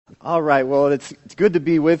All right, well, it's good to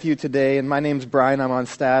be with you today, and my name's Brian. I'm on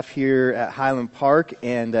staff here at Highland Park,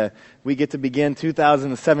 and we get to begin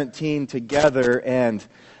 2017 together, and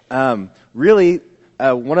really,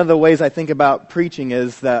 one of the ways I think about preaching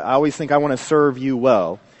is that I always think I want to serve you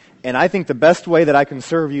well, and I think the best way that I can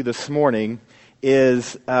serve you this morning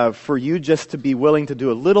is for you just to be willing to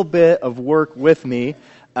do a little bit of work with me,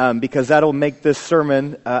 because that'll make this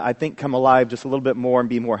sermon, I think, come alive just a little bit more and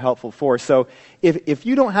be more helpful for us. So if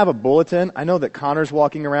you don't have a bulletin, I know that Connor's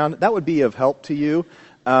walking around. That would be of help to you,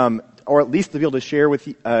 or at least to be able to share with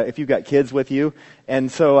you, if you've got kids with you. And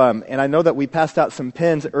so, and I know that we passed out some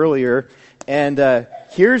pens earlier. And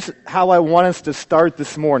here's how I want us to start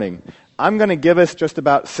this morning. I'm going to give us just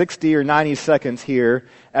about 60 or 90 seconds here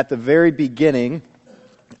at the very beginning,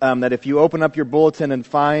 that if you open up your bulletin and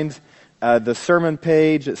find the sermon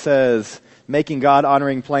page, it says Making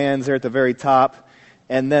God-Honoring Plans there at the very top.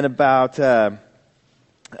 And then about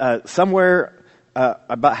somewhere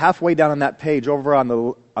about halfway down on that page, over on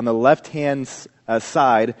the left-hand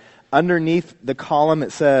side, underneath the column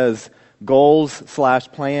it says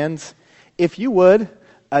Goals/Plans. If you would,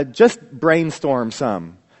 just brainstorm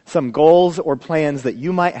some goals or plans that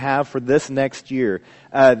you might have for this next year.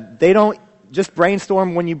 They don't just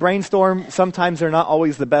brainstorm. When you brainstorm, sometimes they're not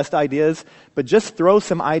always the best ideas, but just throw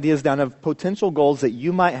some ideas down of potential goals that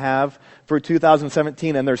you might have for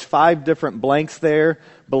 2017. And there's 5 different blanks there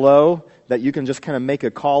below that you can just kind of make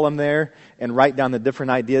a column there and write down the different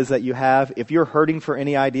ideas that you have. If you're hurting for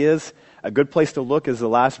any ideas, a good place to look is the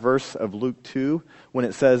last verse of Luke 2, when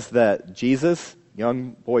it says that Jesus,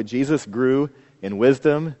 young boy Jesus, grew in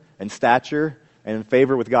wisdom and stature and in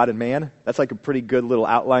favor with God and man. That's like a pretty good little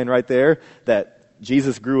outline right there, that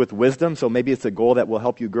Jesus grew with wisdom, so maybe it's a goal that will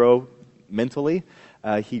help you grow mentally.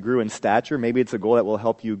 He grew in stature. Maybe it's a goal that will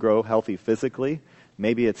help you grow healthy physically.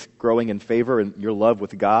 Maybe it's growing in favor in your love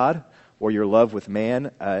with God or your love with man,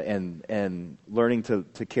 and learning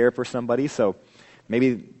to care for somebody. So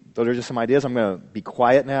maybe those are just some ideas. I'm going to be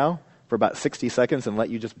quiet now for about 60 seconds and let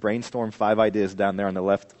you just brainstorm 5 ideas down there on the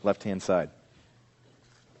left-hand side.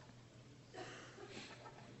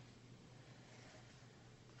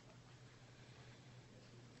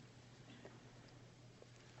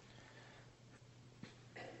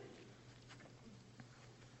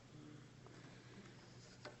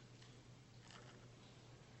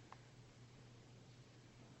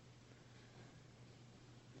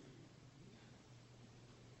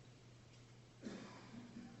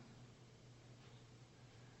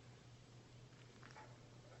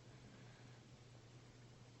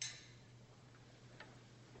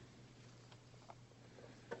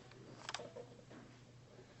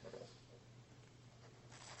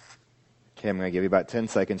 Okay, I'm going to give you about 10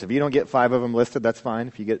 seconds. If you don't get 5 of them listed, that's fine.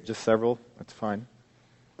 If you get just several, that's fine.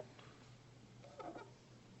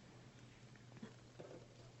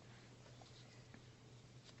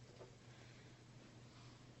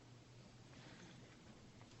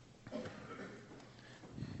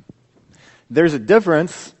 There's a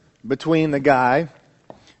difference between the guy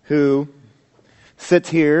who sits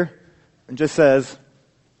here and just says,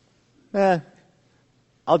 I'll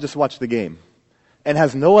just watch the game, and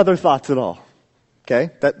has no other thoughts at all.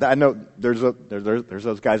 Okay, that I know there's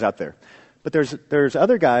those guys out there, but there's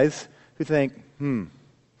other guys who think,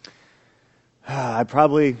 I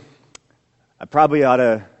probably ought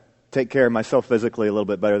to take care of myself physically a little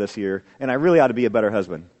bit better this year, and I really ought to be a better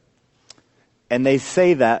husband. And they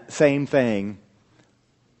say that same thing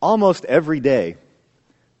almost every day,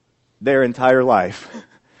 their entire life,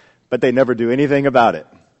 but they never do anything about it.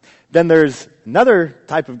 Then there's another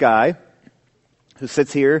type of guy who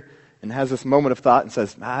sits here and has this moment of thought and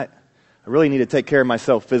says, I really need to take care of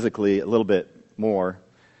myself physically a little bit more,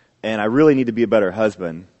 and I really need to be a better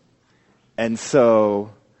husband. And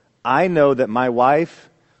so I know that my wife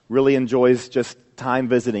really enjoys just time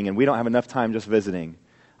visiting, and we don't have enough time just visiting.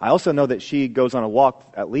 I also know that she goes on a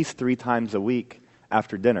walk at least 3 times a week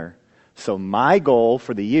after dinner. So my goal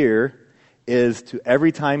for the year is to,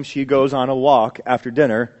 every time she goes on a walk after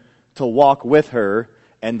dinner, to walk with her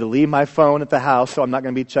and to leave my phone at the house, so I'm not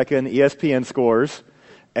going to be checking ESPN scores,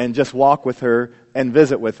 and just walk with her and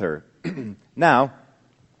visit with her. Now,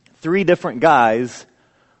 3 different guys,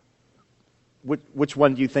 which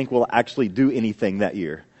one do you think will actually do anything that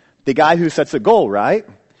year? The guy who sets a goal, right?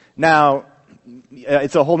 Now,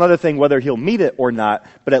 it's a whole other thing whether he'll meet it or not,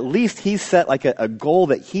 but at least he's set like a goal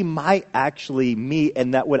that he might actually meet,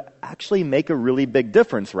 and that would actually make a really big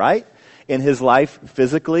difference, right? In his life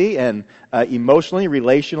physically and emotionally,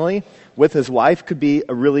 relationally with his wife could be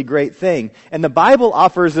a really great thing. And the Bible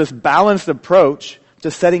offers this balanced approach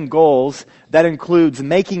to setting goals that includes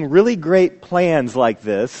making really great plans like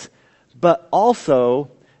this, but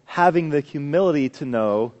also having the humility to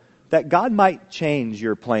know that God might change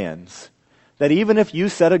your plans. That even if you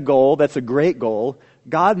set a goal that's a great goal,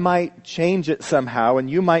 God might change it somehow, and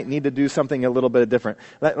you might need to do something a little bit different.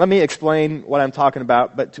 Let me explain what I'm talking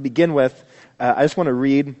about, but to begin with, I just want to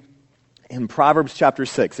read in Proverbs chapter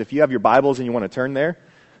 6. If you have your Bibles and you want to turn there,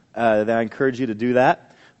 then I encourage you to do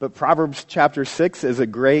that. But Proverbs chapter 6 is a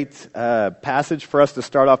great passage for us to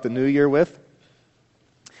start off the new year with.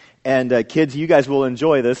 And kids, you guys will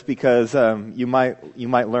enjoy this because you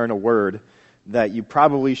might learn a word that you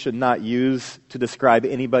probably should not use to describe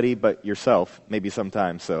anybody but yourself, maybe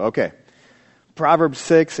sometimes. So, okay. Proverbs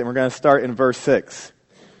 6, and we're going to start in verse 6.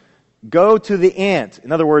 Go to the ant.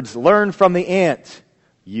 In other words, learn from the ant,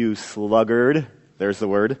 you sluggard. There's the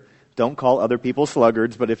word. Don't call other people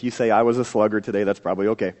sluggards, but if you say I was a sluggard today, that's probably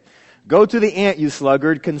okay. Go to the ant, you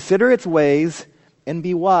sluggard. Consider its ways and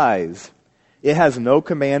be wise. It has no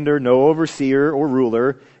commander, no overseer or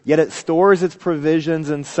ruler, yet it stores its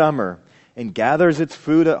provisions in summer and gathers its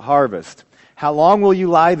food at harvest. How long will you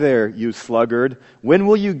lie there, you sluggard? When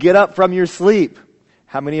will you get up from your sleep?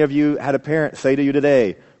 How many of you had a parent say to you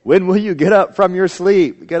today, when will you get up from your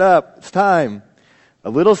sleep? Get up, it's time. A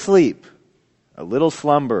little sleep, a little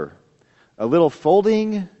slumber, a little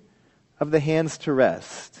folding of the hands to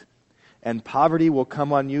rest, and poverty will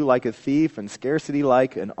come on you like a thief and scarcity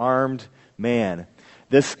like an armed man.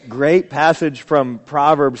 This great passage from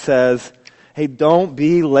Proverbs says, hey, don't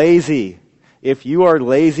be lazy. If you are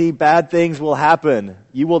lazy, bad things will happen.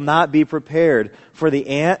 You will not be prepared. For the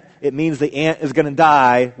ant, it means the ant is going to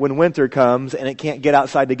die when winter comes and it can't get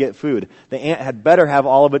outside to get food. The ant had better have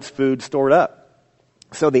all of its food stored up.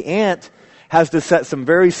 So the ant has to set some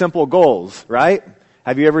very simple goals, right?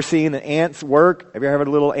 Have you ever seen the ants work? Have you ever had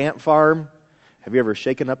a little ant farm? Have you ever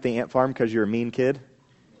shaken up the ant farm because you're a mean kid?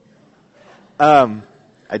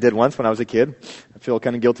 I did once when I was a kid. I feel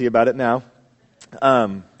kind of guilty about it now.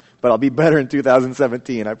 But I'll be better in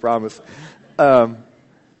 2017, I promise.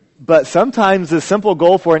 But sometimes the simple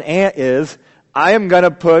goal for an ant is, I am going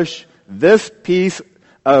to push this piece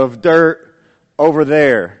of dirt over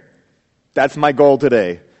there. That's my goal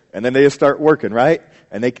today. And then they just start working, right?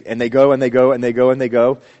 And they go and they go and they go and they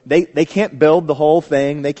go. They can't build the whole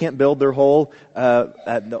thing. They can't build their whole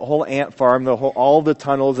the whole ant farm, all the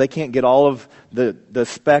tunnels. They can't get all of the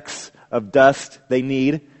specks of dust they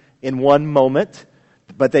need in one moment.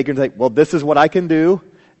 But they can say, well, this is what I can do,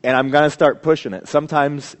 and I'm going to start pushing it.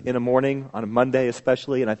 Sometimes in the morning, on a Monday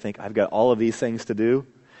especially, and I think I've got all of these things to do,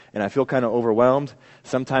 and I feel kind of overwhelmed.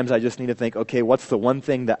 Sometimes I just need to think, okay, what's the one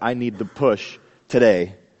thing that I need to push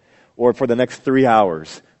today, or for the next 3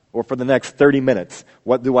 hours, or for the next 30 minutes?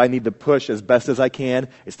 What do I need to push as best as I can?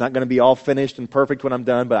 It's not going to be all finished and perfect when I'm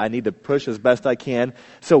done, but I need to push as best I can.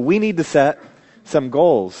 So we need to set some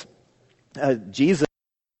goals. Jesus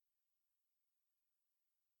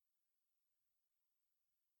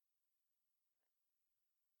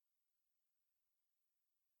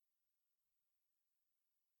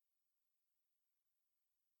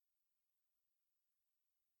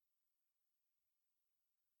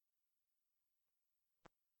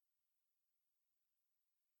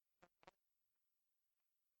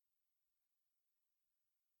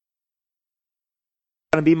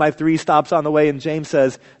going to be my 3 stops on the way, and James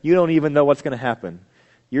says, you don't even know what's going to happen.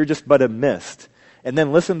 You're just but a mist. And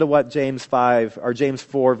then listen to what James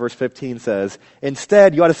 4 verse 15 says.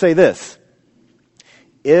 Instead, you ought to say this: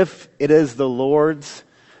 if it is the Lord's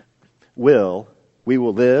will, we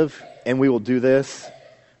will live and we will do this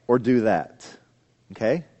or do that.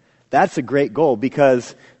 Okay? That's a great goal,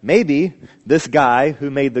 because maybe this guy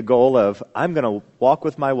who made the goal of, I'm going to walk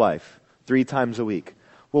with my wife 3 times a week.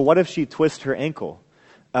 Well, what if she twists her ankle?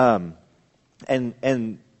 And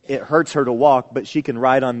it hurts her to walk, but she can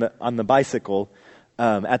ride on the bicycle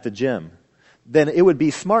at the gym. Then it would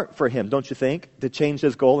be smart for him, don't you think, to change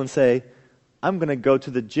his goal and say, I'm going to go to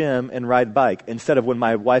the gym and ride bike. Instead of when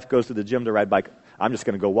my wife goes to the gym to ride bike, I'm just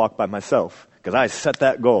going to go walk by myself because I set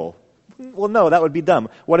that goal. Well, no, that would be dumb.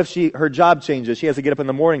 What if her job changes? She has to get up in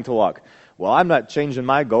the morning to walk. Well, I'm not changing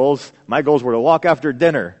my goals. My goals were to walk after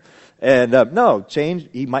dinner. And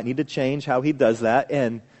he might need to change how he does that.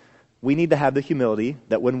 And we need to have the humility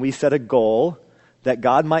that when we set a goal, that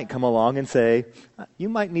God might come along and say, you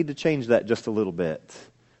might need to change that just a little bit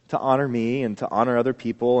to honor me and to honor other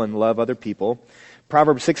people and love other people.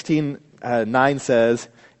 Proverbs 16:9 says,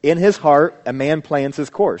 in his heart a man plans his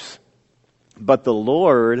course, but the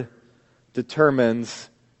Lord determines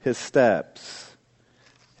his steps.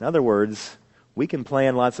 In other words, we can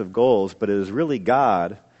plan lots of goals, but it is really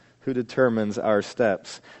God who determines our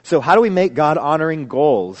steps. So how do we make God-honoring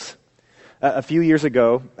goals? A few years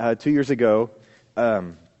ago, 2 years ago,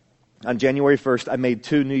 on January 1st, I made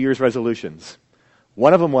 2 New Year's resolutions.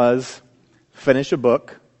 One of them was finish a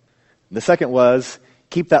book. The second was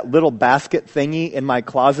keep that little basket thingy in my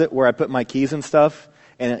closet where I put my keys and stuff.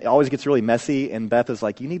 And it always gets really messy. And Beth is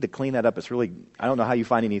like, you need to clean that up. It's really, I don't know how you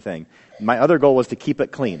find anything. My other goal was to keep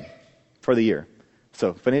it clean for the year.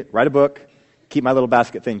 So write a book, keep my little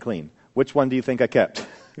basket thing clean. Which one do you think I kept?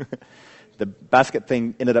 The basket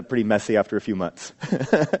thing ended up pretty messy after a few months.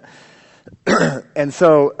 And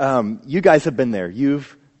so you guys have been there.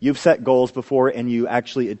 You've set goals before and you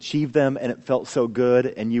actually achieved them and it felt so good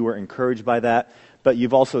and you were encouraged by that. But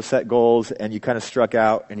you've also set goals and you kind of struck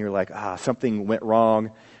out and you're like, something went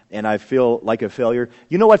wrong and I feel like a failure.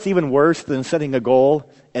 You know what's even worse than setting a goal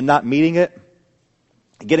and not meeting it?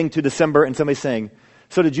 Getting to December and somebody saying,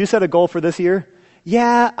 so did you set a goal for this year?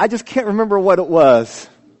 Yeah, I just can't remember what it was.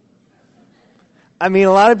 I mean,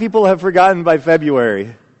 a lot of people have forgotten by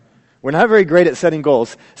February. We're not very great at setting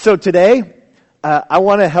goals. So today, I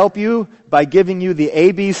want to help you by giving you the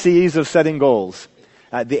ABCs of setting goals.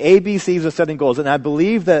 The ABCs of setting goals. And I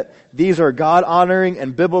believe that these are God-honoring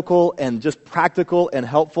and biblical and just practical and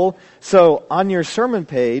helpful. So on your sermon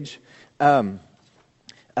page,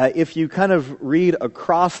 if you kind of read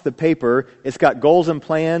across the paper, it's got goals and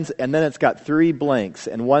plans, and then it's got 3 blanks.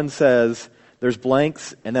 And one says, there's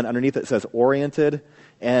blanks, and then underneath it says oriented.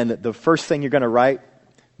 And the first thing you're going to write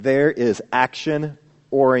there is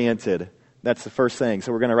action-oriented. That's the first thing.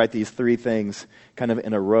 So we're going to write these 3 things kind of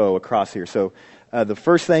in a row across here. So the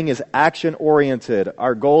first thing is action-oriented.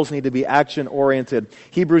 Our goals need to be action-oriented.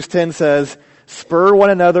 Hebrews 10 says, spur one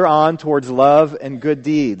another on towards love and good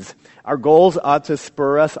deeds. Our goals ought to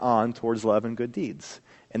spur us on towards love and good deeds.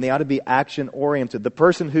 And they ought to be action-oriented. The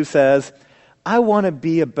person who says, I want to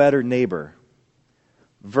be a better neighbor,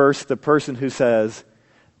 versus the person who says,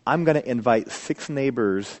 I'm going to invite 6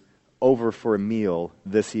 neighbors over for a meal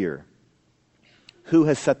this year. Who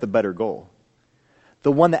has set the better goal?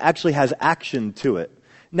 The one that actually has action to it.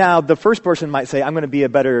 Now, the first person might say, I'm going to be a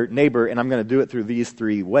better neighbor and I'm going to do it through these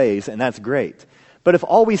 3 ways, and that's great. But if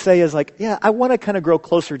all we say is like, yeah, I want to kind of grow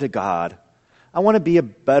closer to God. I want to be a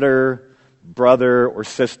better brother or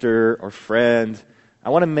sister or friend.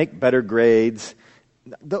 I want to make better grades.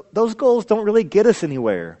 Those goals don't really get us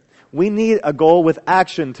anywhere. We need a goal with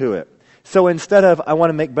action to it. So instead of, I want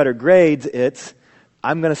to make better grades, it's,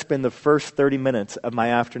 I'm going to spend the first 30 minutes of my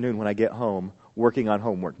afternoon when I get home working on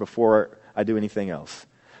homework before I do anything else.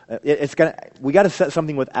 We got to set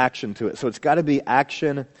something with action to it. So it's got to be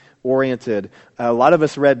action-oriented. A lot of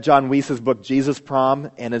us read John Weiss's book, Jesus Prom,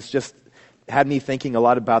 and it's just had me thinking a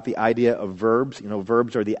lot about the idea of verbs. You know,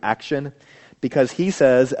 verbs are the action. Because he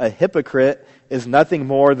says a hypocrite is nothing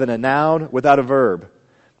more than a noun without a verb.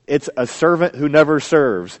 It's a servant who never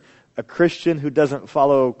serves, a Christian who doesn't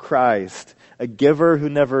follow Christ, a giver who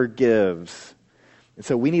never gives. And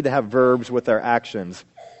so we need to have verbs with our actions.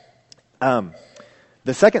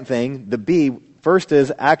 The second thing, the B, first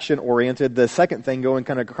is action-oriented. The second thing, going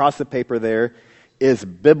kind of across the paper there, is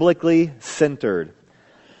biblically centered.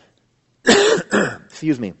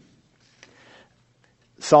 Excuse me.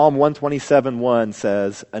 Psalm 127:1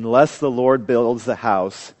 says, unless the Lord builds the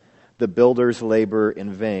house, the builders labor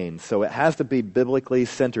in vain. So it has to be biblically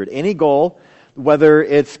centered. Any goal, whether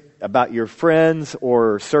it's about your friends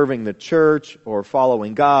or serving the church or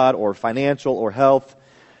following God or financial or health,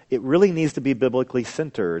 it really needs to be biblically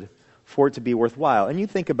centered for it to be worthwhile. And you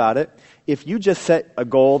think about it, if you just set a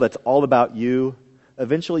goal that's all about you,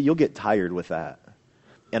 eventually you'll get tired with that.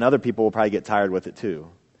 And other people will probably get tired with it too.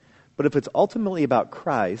 But if it's ultimately about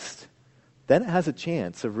Christ, then it has a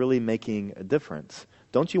chance of really making a difference.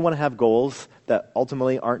 Don't you want to have goals that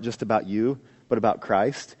ultimately aren't just about you, but about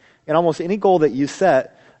Christ? And almost any goal that you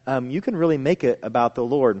set, you can really make it about the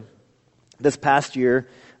Lord. This past year,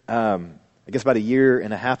 I guess about a year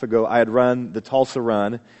and a half ago, I had run the Tulsa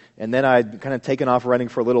Run, and then I'd kind of taken off running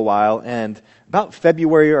for a little while. And about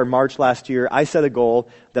February or March last year, I set a goal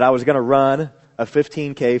that I was going to run a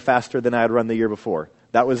 15K faster than I had run the year before.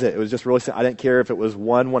 That was it. It was just really simple. I didn't care if it was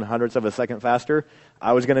 1/100th of a second faster.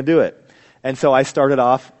 I was going to do it. And so I started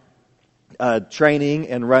off training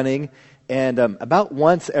and running. And about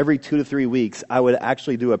once every 2 to 3 weeks, I would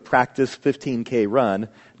actually do a practice 15K run,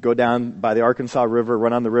 go down by the Arkansas River,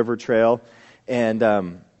 run on the river trail. And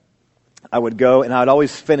I would go, and I would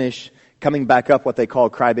always finish coming back up what they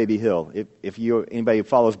call Crybaby Hill. If anybody who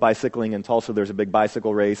follows bicycling in Tulsa, there's a big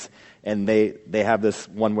bicycle race, and they have this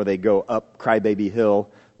one where they go up Crybaby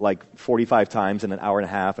Hill like 45 times in an hour and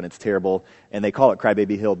a half, and it's terrible. And they call it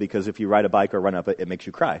Crybaby Hill because if you ride a bike or run up it, it makes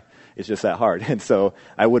you cry. It's just that hard. And so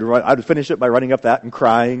I would finish it by running up that and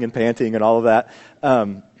crying and panting and all of that.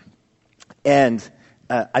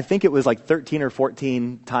 I think it was like 13 or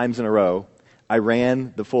 14 times in a row, I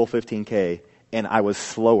ran the full 15K, and I was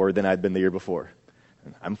slower than I'd been the year before.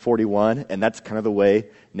 I'm 41, and that's kind of the way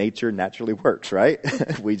nature naturally works, right?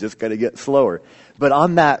 We just got to get slower. But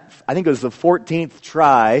on that, I think it was the 14th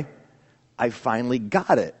try, I finally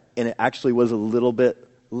got it. And it actually was a little bit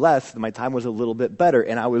less. My time was a little bit better,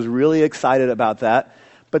 and I was really excited about that.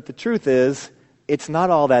 But the truth is, it's not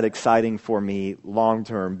all that exciting for me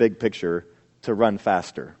long-term, big picture, to run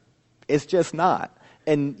faster. It's just not.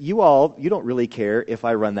 And you don't really care if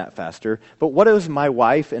I run that faster. But what does my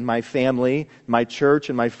wife and my family, my church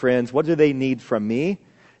and my friends, what do they need from me?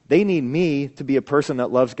 They need me to be a person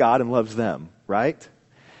that loves God and loves them, right?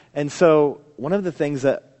 And so one of the things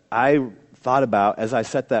that I thought about as I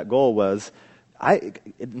set that goal was,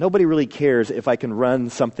 nobody really cares if I can run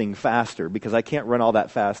something faster because I can't run all that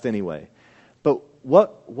fast anyway. But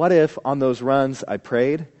what if on those runs I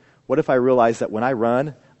prayed? What if I realized that when I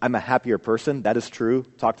run, I'm a happier person? That is true.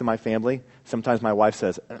 Talk to my family. Sometimes my wife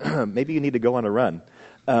says, maybe you need to go on a run.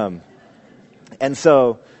 And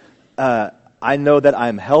so I know that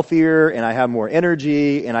I'm healthier and I have more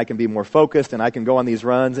energy and I can be more focused and I can go on these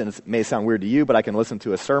runs, and it may sound weird to you, but I can listen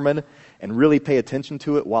to a sermon and really pay attention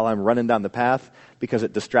to it while I'm running down the path because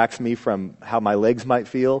it distracts me from how my legs might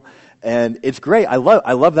feel. And it's great. I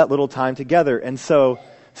love that little time together. And so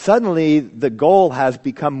suddenly the goal has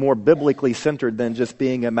become more biblically centered than just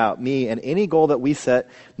being about me. And any goal that we set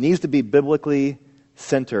needs to be biblically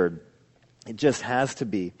centered. It just has to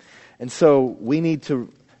be. And so we need to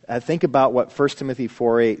think about what 1 Timothy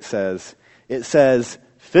 4:8 says. It says,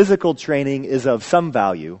 physical training is of some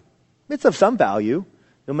value. It's of some value.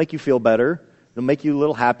 It'll make you feel better. It'll make you a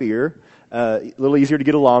little happier, a little easier to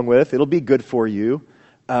get along with. It'll be good for you.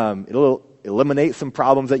 It'll eliminate some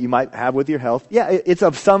problems that you might have with your health. Yeah, it's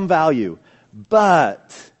of some value.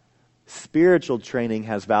 But spiritual training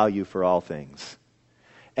has value for all things.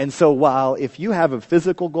 And so while if you have a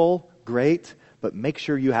physical goal, great, but make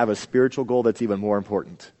sure you have a spiritual goal that's even more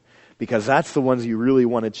important, because that's the ones you really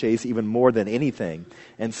want to chase even more than anything.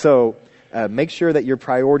 And so make sure that your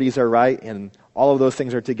priorities are right and all of those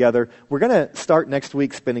things are together. We're going to start next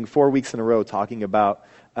week spending 4 weeks in a row talking about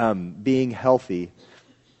being healthy,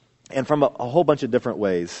 and from a whole bunch of different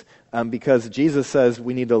ways, because Jesus says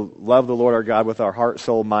we need to love the Lord our God with our heart,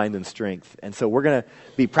 soul, mind, and strength. And so we're going to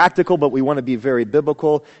be practical, but we want to be very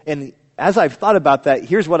biblical. And as I've thought about that,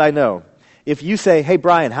 here's what I know. If you say, hey,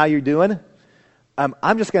 Brian, how you doing?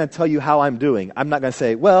 I'm just going to tell you how I'm doing. I'm not going to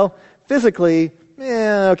say, well, physically,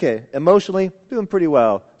 okay. Emotionally, doing pretty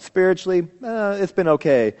well. Spiritually, it's been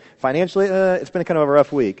okay. Financially, it's been kind of a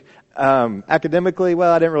rough week. Academically,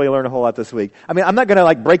 well, I didn't really learn a whole lot this week. I mean, I'm not going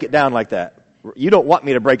to break it down like that. You don't want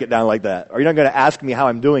me to break it down like that, or you're not going to ask me how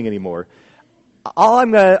I'm doing anymore. All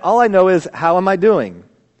I know is how am I doing?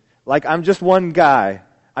 I'm just one guy.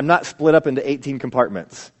 I'm not split up into 18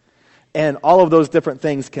 compartments. And all of those different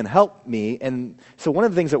things can help me. And so one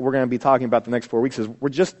of the things that we're going to be talking about the next 4 weeks is we're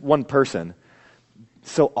just one person.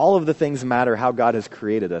 So all of the things matter, how God has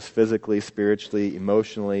created us, physically, spiritually,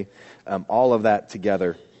 emotionally, all of that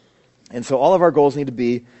together. And so all of our goals need to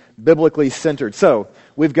be biblically centered. So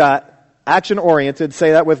we've got action-oriented.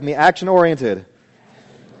 Say that with me, action-oriented.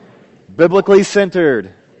 Biblically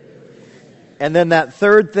centered. And then that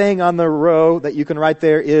third thing on the row that you can write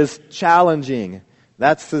there is challenging.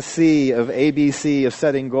 That's the C of ABC of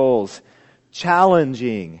setting goals.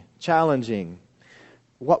 Challenging.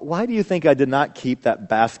 Why do you think I did not keep that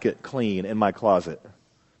basket clean in my closet?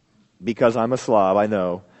 Because I'm a slob, I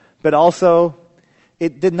know. But also,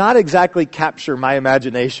 it did not exactly capture my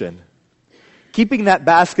imagination. Keeping that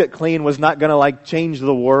basket clean was not going to change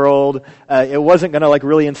the world. It wasn't going to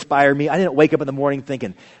really inspire me. I didn't wake up in the morning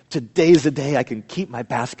thinking, today's the day I can keep my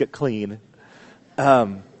basket clean.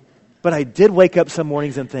 But I did wake up some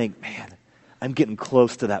mornings and think, man, I'm getting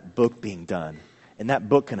close to that book being done. And that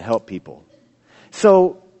book can help people.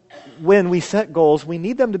 So when we set goals, we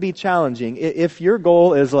need them to be challenging. If your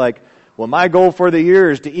goal is well, my goal for the year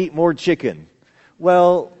is to eat more chicken.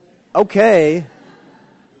 Well, okay,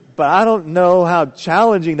 but I don't know how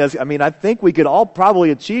challenging that's. I mean, I think we could all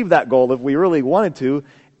probably achieve that goal if we really wanted to,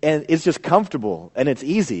 and it's just comfortable, and it's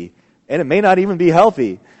easy, and it may not even be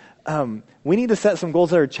healthy. We need to set some goals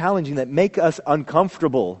that are challenging, that make us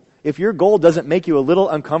uncomfortable. If your goal doesn't make you a little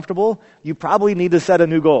uncomfortable, you probably need to set a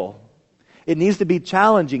new goal. It needs to be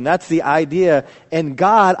challenging. That's the idea. And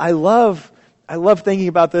God, I love I love thinking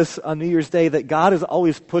about this on New Year's Day, that God is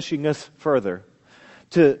always pushing us further,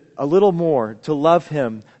 to a little more, to love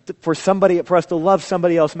Him, for us to love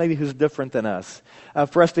somebody else maybe who's different than us,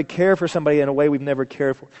 for us to care for somebody in a way we've never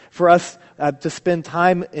cared for us to spend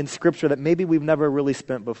time in Scripture that maybe we've never really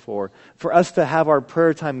spent before, for us to have our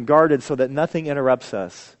prayer time guarded so that nothing interrupts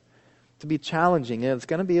us, to be challenging, and it's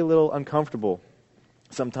going to be a little uncomfortable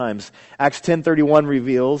sometimes. Acts 10:31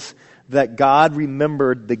 reveals that God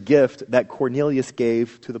remembered the gift that Cornelius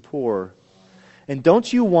gave to the poor. And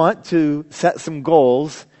don't you want to set some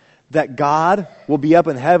goals that God will be up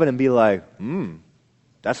in heaven and be like,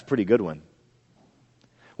 that's a pretty good one?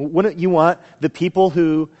 Wouldn't you want the people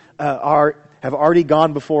who have already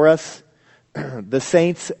gone before us, the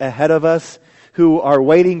saints ahead of us, who are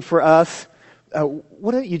waiting for us,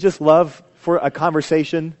 wouldn't you just love for a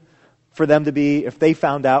conversation for them to be, if they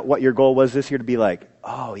found out what your goal was this year, to be like,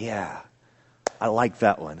 oh yeah, I like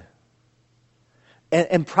that one.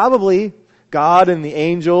 And probably God and the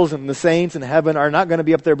angels and the saints in heaven are not going to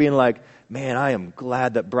be up there being like, man, I am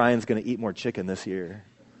glad that Brian's going to eat more chicken this year.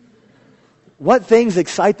 What things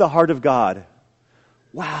excite the heart of God?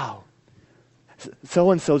 Wow.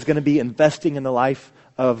 So-and-so is going to be investing in the life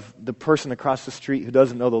of the person across the street who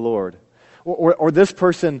doesn't know the Lord. Or this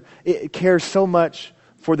person cares so much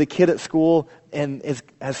for the kid at school and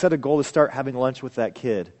has set a goal to start having lunch with that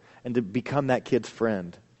kid and to become that kid's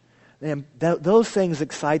friend. And those things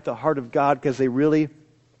excite the heart of God because they really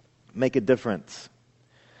make a difference.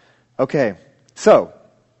 Okay, so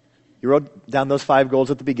you wrote down those 5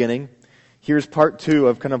 goals at the beginning. Here's part 2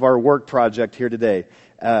 of kind of our work project here today.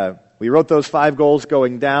 We wrote those 5 goals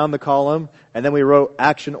going down the column, and then we wrote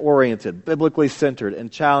action-oriented, biblically centered,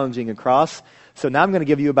 and challenging across. So now I'm going to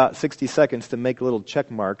give you about 60 seconds to make little check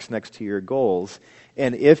marks next to your goals.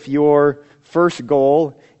 And if your first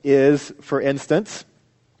goal is, for instance,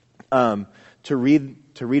 to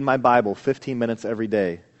read my Bible 15 minutes every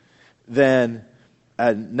day, then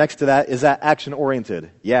next to that, is that action-oriented?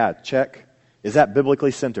 Yeah, check. Is that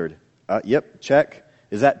biblically centered? Yep, check.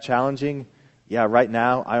 Is that challenging? Yeah, right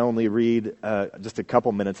now I only read just a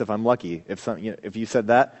couple minutes if I'm lucky. If you said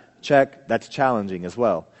that, check. That's challenging as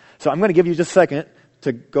well. So I'm going to give you just a second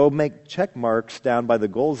to go make check marks down by the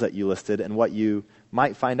goals that you listed, and what you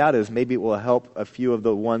might find out is maybe it will help a few of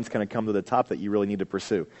the ones kind of come to the top that you really need to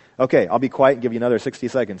pursue. Okay, I'll be quiet and give you another 60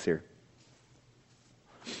 seconds here.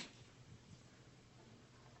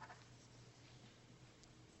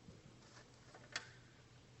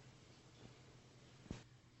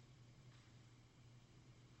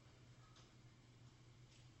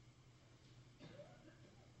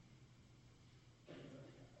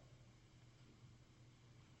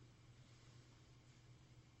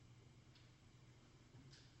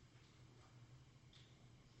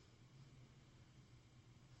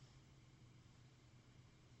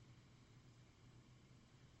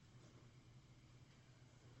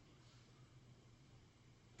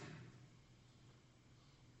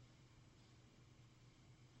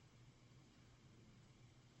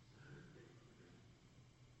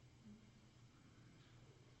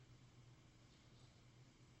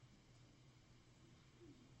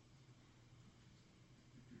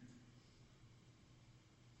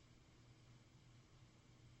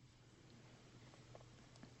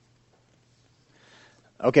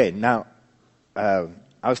 Okay, now, I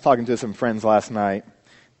was talking to some friends last night,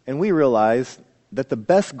 and we realized that the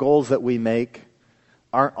best goals that we make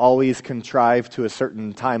aren't always contrived to a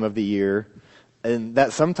certain time of the year, and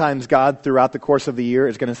that sometimes God, throughout the course of the year,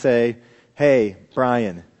 is going to say, hey,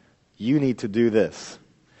 Brian, you need to do this.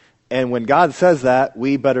 And when God says that,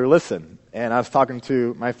 we better listen. And I was talking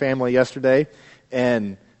to my family yesterday,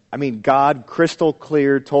 and God crystal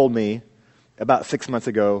clear told me about 6 months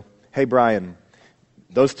ago, hey, Brian,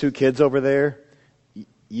 those 2 kids over there,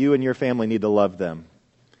 you and your family need to love them.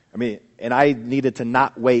 And I needed to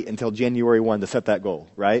not wait until January 1 to set that goal,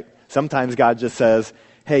 right? Sometimes God just says,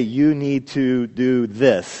 hey, you need to do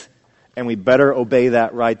this, and we better obey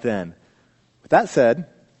that right then. With that said,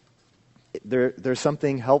 there's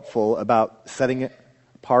something helpful about setting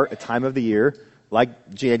apart a time of the year,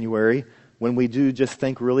 like January, when we do just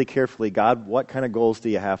think really carefully, God, what kind of goals do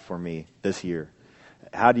you have for me this year?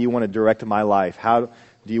 How do you want to direct my life? How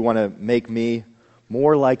do you want to make me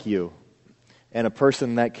more like you and a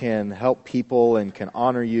person that can help people and can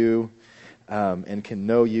honor you and can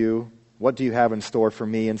know you? What do you have in store for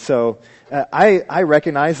me? And so I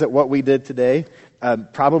recognize that what we did today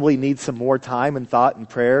probably needs some more time and thought and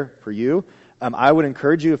prayer for you. I would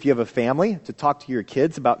encourage you, if you have a family, to talk to your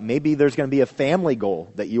kids about maybe there's going to be a family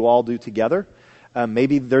goal that you all do together.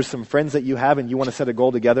 Maybe there's some friends that you have and you want to set a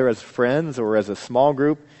goal together as friends or as a small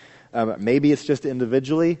group. Maybe it's just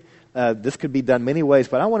individually. This could be done many ways,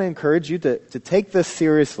 but I want to encourage you to take this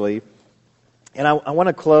seriously. And I want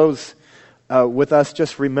to close with us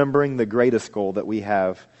just remembering the greatest goal that we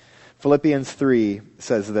have. Philippians 3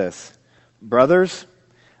 says this, "Brothers,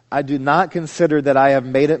 I do not consider that I have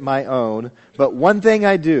made it my own, but one thing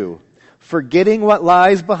I do, forgetting what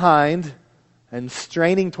lies behind and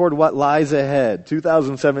straining toward what lies ahead,"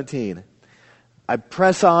 2017, "I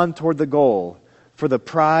press on toward the goal for the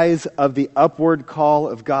prize of the upward call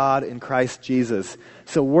of God in Christ Jesus."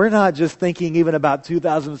 So we're not just thinking even about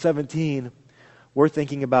 2017, we're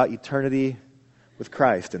thinking about eternity with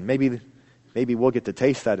Christ. And maybe we'll get to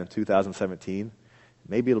taste that in 2017.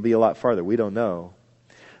 Maybe it'll be a lot farther. We don't know.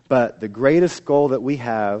 But the greatest goal that we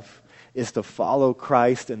have is to follow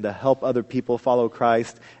Christ and to help other people follow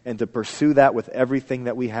Christ and to pursue that with everything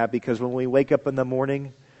that we have. Because when we wake up in the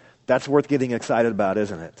morning, that's worth getting excited about,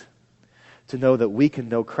 isn't it? To know that we can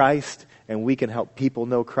know Christ and we can help people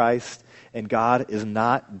know Christ. And God is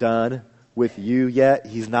not done with you yet.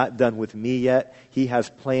 He's not done with me yet. He has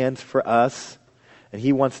plans for us. And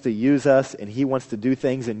He wants to use us, and He wants to do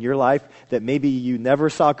things in your life that maybe you never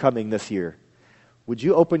saw coming this year. Would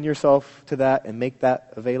you open yourself to that and make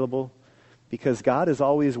that available? Because God is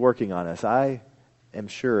always working on us. I am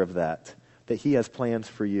sure of that He has plans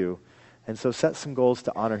for you. And so set some goals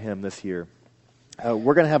to honor Him this year.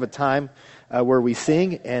 We're going to have a time where we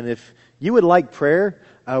sing, and if you would like prayer,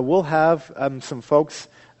 we'll have some folks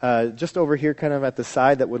just over here kind of at the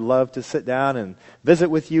side that would love to sit down and visit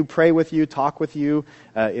with you, pray with you, talk with you.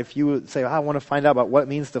 If you would say, I want to find out about what it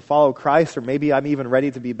means to follow Christ, or maybe I'm even ready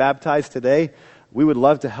to be baptized today, we would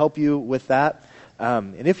love to help you with that.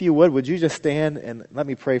 And if you would you just stand and let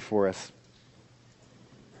me pray for us.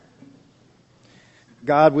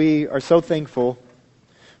 God, we are so thankful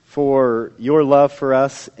for your love for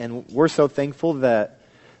us, and we're so thankful that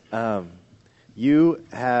you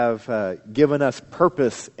have given us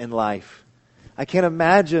purpose in life. I can't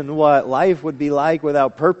imagine what life would be like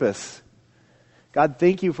without purpose. God,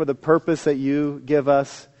 thank you for the purpose that you give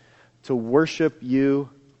us to worship you,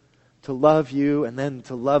 to love you, and then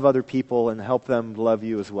to love other people and help them love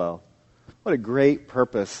you as well. What a great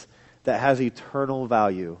purpose that has eternal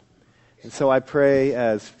value. And so I pray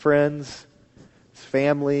as friends, as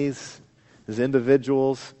families, as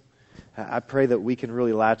individuals, I pray that we can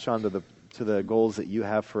really latch on to the goals that you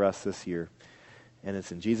have for us this year. And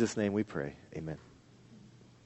it's in Jesus' name we pray. Amen.